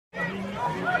You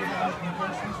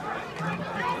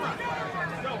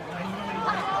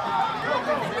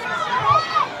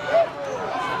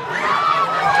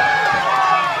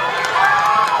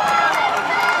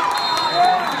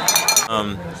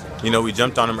know, we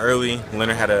jumped on him early.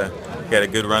 Leonard had a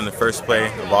good run the first play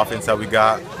of offense that we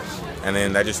got, and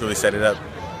then that just really set it up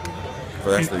for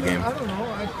the rest of the game.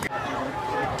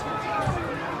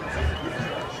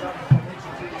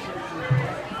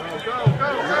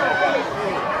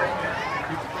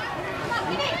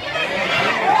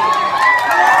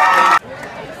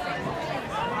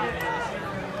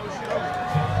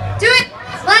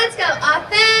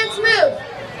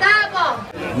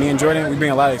 Me and Jordan, we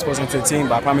bring a lot of exposure to the team,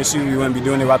 but I promise you, we wouldn't be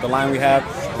doing it without the line we have.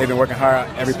 They've been working hard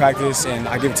every practice, and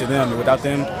I give it to them. And without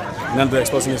them, none of the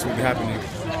explosiveness would be happening.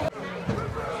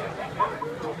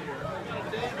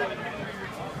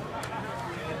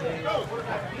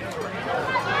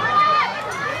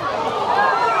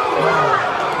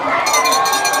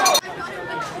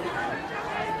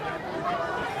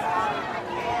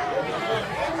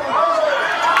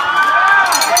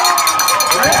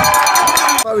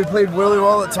 We played really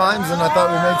well at times, and I thought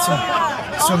we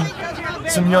made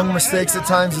some young mistakes at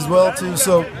times as well too.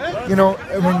 So, you know,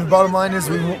 I mean, the bottom line is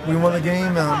we won the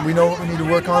game. We know what we need to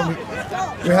work on.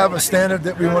 We have a standard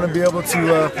that we want to be able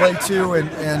to play to,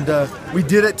 and we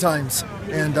did at times,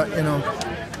 and you know,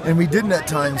 and we didn't at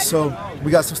times. So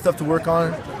we got some stuff to work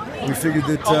on. We figured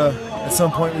that at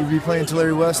some point we'd be playing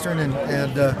Tulare Western,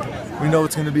 and we know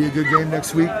it's going to be a good game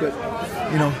next week. But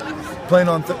you know, playing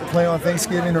on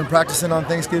Thanksgiving or practicing on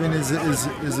Thanksgiving is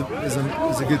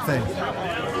a good thing.